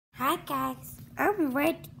guys, I'm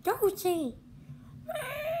Red Yoshi.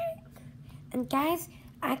 And guys,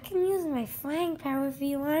 I can use my flying power if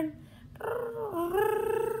you want.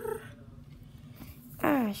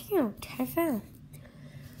 Typhoon.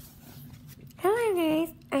 Hello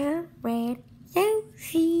guys, I'm Red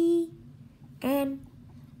Yoshi. And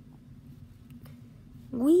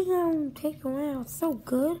we gonna take around so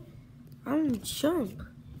good. I'm gonna jump.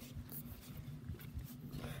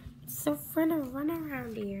 It's so fun to run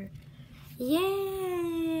around here.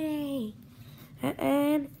 Yay!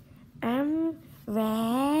 And I'm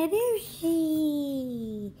Red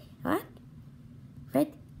Yoshi. What?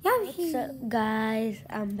 Red Yoshi. What's up, guys?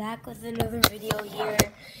 I'm back with another video here,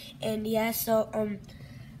 and yeah, so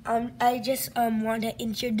I just want to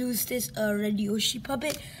introduce this Red Yoshi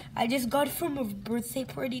puppet. I just got it from a birthday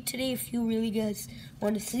party today. If you really guys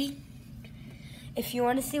want to see, if you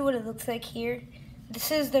want to see what it looks like here, this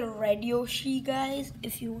is the Red Yoshi, guys.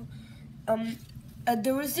 If you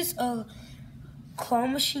there was this claw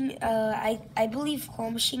machine, I believe claw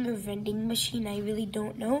machine or vending machine, I really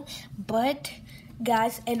don't know, but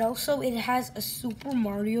guys, and also it has a Super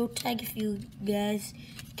Mario tag, if you guys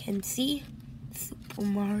can see. Super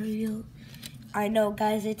Mario. I know,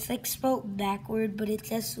 guys, it's like spelled backward, but it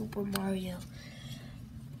says Super Mario.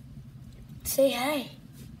 Say hi.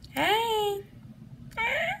 Hi.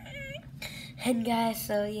 And guys,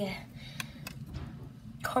 so yeah,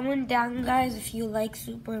 comment down, guys, if you like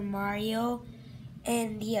Super Mario.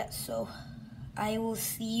 And yeah, so I will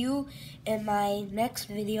see you in my next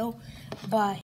video. Bye.